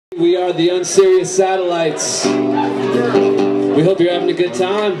We are the Unserious Satellites. We hope you're having a good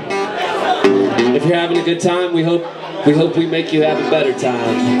time. If you're having a good time, we hope we make you have a better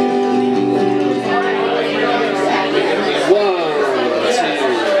time.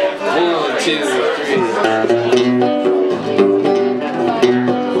 1, 2, 3.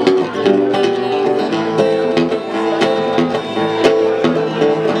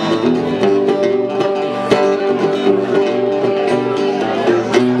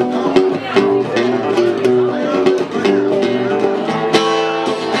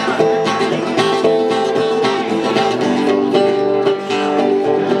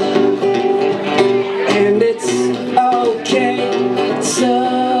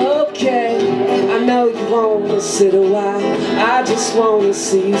 Sit a while, I just wanna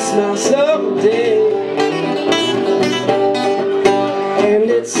see you smile someday. And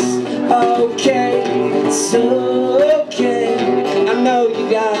it's okay, it's okay. I know you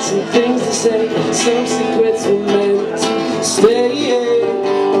got some things to say, some secrets were meant to stay.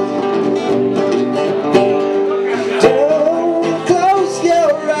 Don't close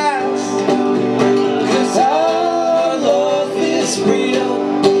your eyes, 'cause our love is real.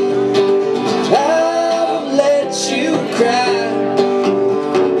 You cry,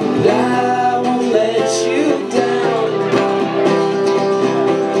 but I won't let you down.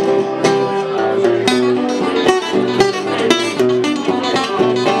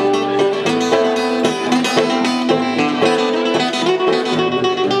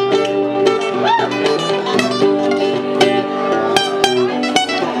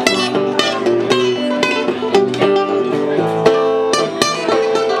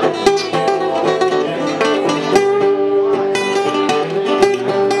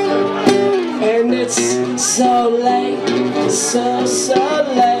 So late, so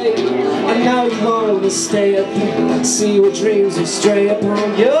late. I know you want to stay up here, see what dreams will stray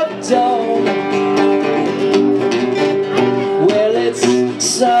upon your door. Well, it's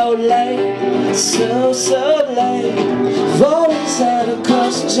so late, so late. I've always had a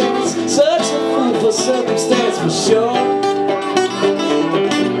question, such a fool for circumstance for sure.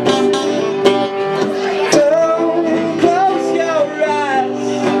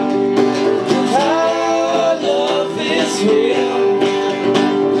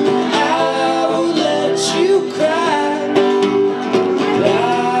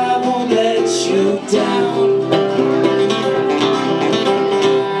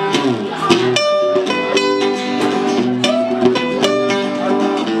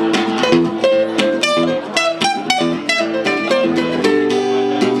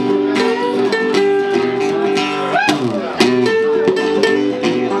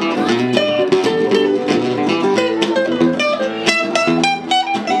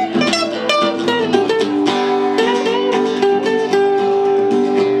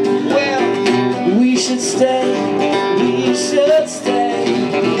 We should stay.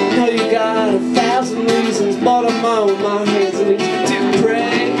 Know you got 1,000 reasons, but I'm on my hands and knees to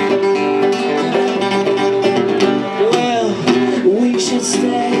pray. Well, we should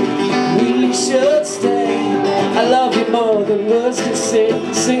stay, we should stay. I love you more than words can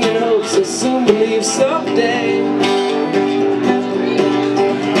sing, singing hopes I'll soon believe someday.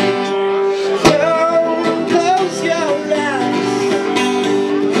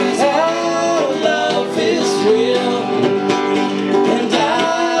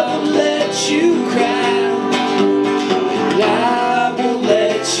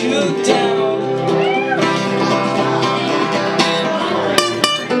 You down.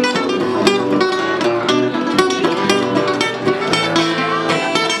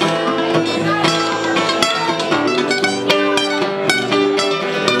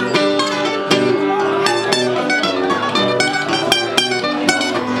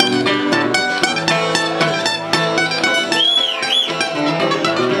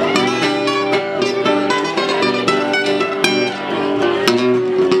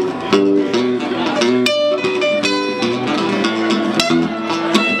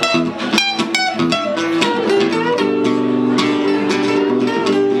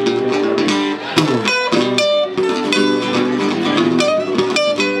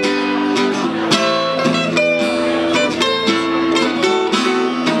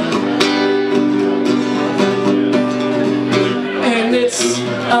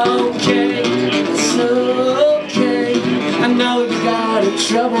 Okay, it's okay. I know you got a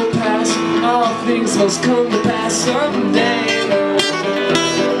troubled past. All things must come to pass someday.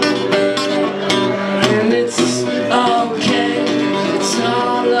 And it's okay, it's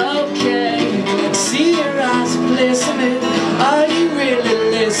all okay. See your eyes glistening. Are you really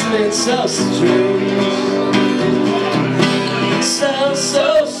listening? So strange,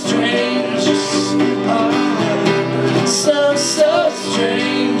 so strange.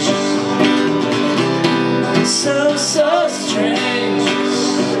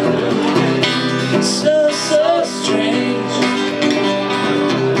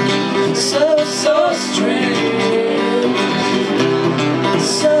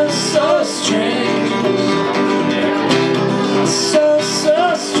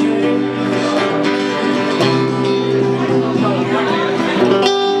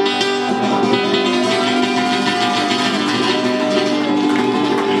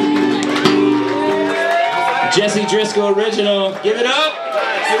 Driscoll original. Give it up!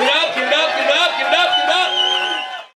 Give it up!